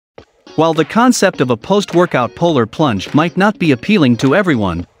While the concept of a post-workout polar plunge might not be appealing to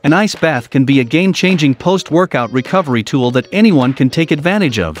everyone, an ice bath can be a game-changing post-workout recovery tool that anyone can take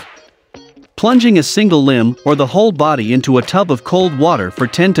advantage of. Plunging a single limb or the whole body into a tub of cold water for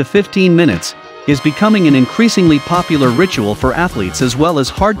 10 to 15 minutes is becoming an increasingly popular ritual for athletes as well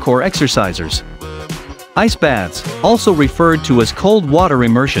as hardcore exercisers. Ice baths, also referred to as cold water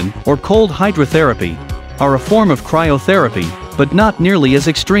immersion or cold hydrotherapy, are a form of cryotherapy, but not nearly as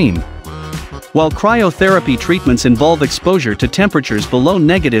extreme. While cryotherapy treatments involve exposure to temperatures below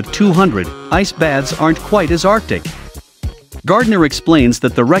 -200, ice baths aren't quite as arctic. Gardner explains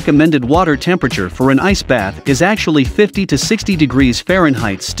that the recommended water temperature for an ice bath is actually 50 to 60 degrees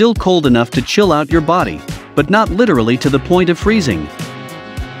Fahrenheit, still cold enough to chill out your body, but not literally to the point of freezing.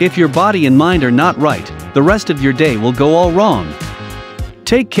 If your body and mind are not right, the rest of your day will go all wrong.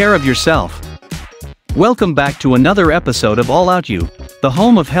 Take care of yourself. Welcome back to another episode of 𝐥𝐤𝐤, the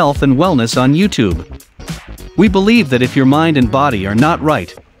home of health and wellness on YouTube. We believe that if your mind and body are not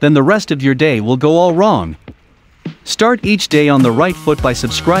right, then the rest of your day will go all wrong. Start each day on the right foot by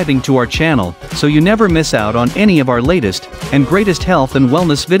subscribing to our channel so you never miss out on any of our latest and greatest health and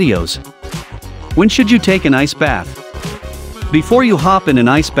wellness videos. When should you take an ice bath? Before you hop in an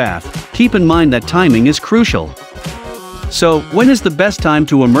ice bath, keep in mind that timing is crucial. So, when is the best time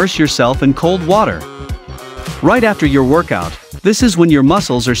to immerse yourself in cold water? Right after your workout. This is when your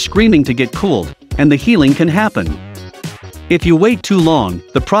muscles are screaming to get cooled, and the healing can happen. If you wait too long,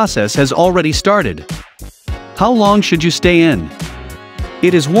 the process has already started. How long should you stay in?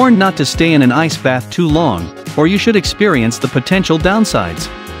 It is warned not to stay in an ice bath too long, or you should experience the potential downsides.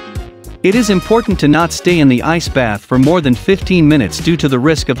 It is important to not stay in the ice bath for more than 15 minutes due to the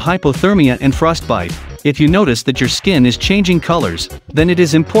risk of hypothermia and frostbite. If you notice that your skin is changing colors, then it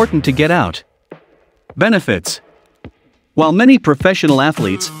is important to get out. Benefits. While many professional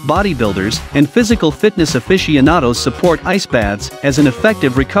athletes, bodybuilders, and physical fitness aficionados support ice baths as an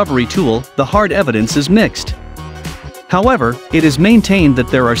effective recovery tool, the hard evidence is mixed. However, it is maintained that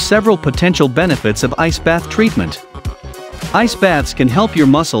there are several potential benefits of ice bath treatment. Ice baths can help your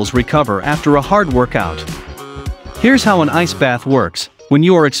muscles recover after a hard workout. Here's how an ice bath works. When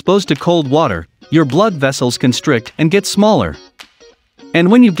you are exposed to cold water, your blood vessels constrict and get smaller. And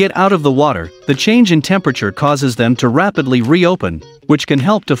when you get out of the water, the change in temperature causes them to rapidly reopen, which can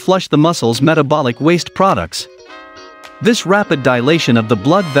help to flush the muscle's metabolic waste products. This rapid dilation of the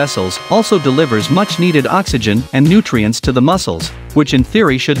blood vessels also delivers much-needed oxygen and nutrients to the muscles, which in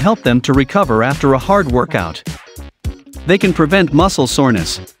theory should help them to recover after a hard workout. They can prevent muscle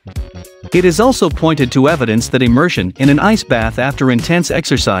soreness. It is also pointed to evidence that immersion in an ice bath after intense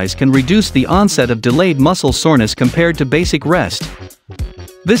exercise can reduce the onset of delayed muscle soreness compared to basic rest.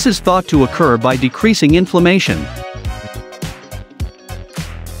 This is thought to occur by decreasing inflammation.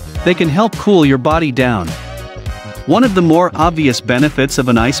 They can help cool your body down. One of the more obvious benefits of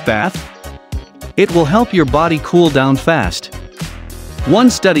an ice bath? It will help your body cool down fast. One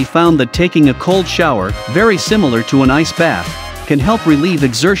study found that taking a cold shower, very similar to an ice bath, can help relieve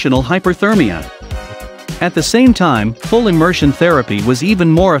exertional hyperthermia. At the same time, full immersion therapy was even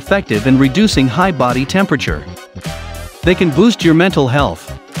more effective in reducing high body temperature. They can boost your mental health.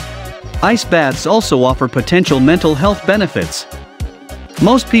 Ice baths also offer potential mental health benefits.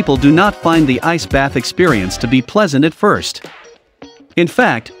 Most people do not find the ice bath experience to be pleasant at first. In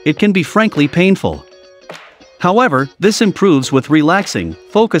fact, it can be frankly painful. However, this improves with relaxing,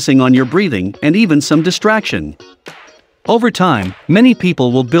 focusing on your breathing, and even some distraction. Over time, many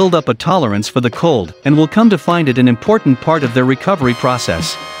people will build up a tolerance for the cold and will come to find it an important part of their recovery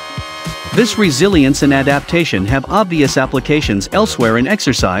process. This resilience and adaptation have obvious applications elsewhere in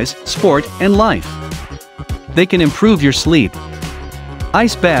exercise, sport, and life. They can improve your sleep.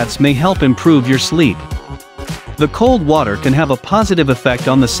 Ice baths may help improve your sleep. The cold water can have a positive effect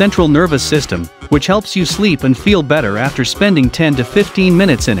on the central nervous system, which helps you sleep and feel better after spending 10 to 15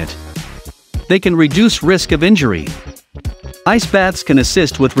 minutes in it. They can reduce risk of injury. Ice baths can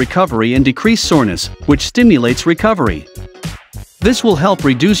assist with recovery and decrease soreness, which stimulates recovery. This will help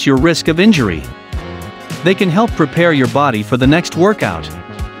reduce your risk of injury. They can help prepare your body for the next workout.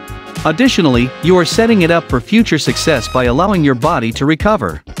 Additionally, you are setting it up for future success by allowing your body to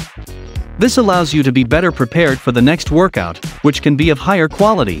recover. This allows you to be better prepared for the next workout, which can be of higher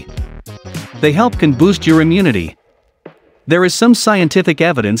quality. They can boost your immunity. There is some scientific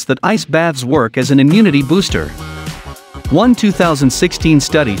evidence that ice baths work as an immunity booster. One 2016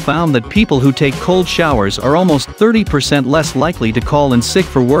 study found that people who take cold showers are almost 30% less likely to call in sick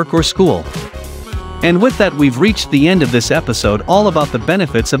for work or school. And with that, we've reached the end of this episode all about the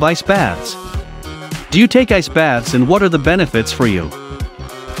benefits of ice baths. Do you take ice baths, and what are the benefits for you?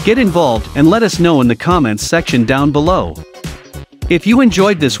 Get involved and let us know in the comments section down below. If you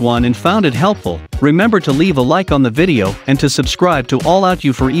enjoyed this one and found it helpful, remember to leave a like on the video and to subscribe to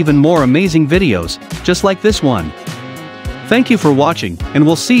𝐦𝐤𝐤 for even more amazing videos, just like this one. Thank you for watching, and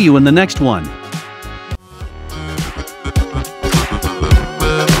we'll see you in the next one.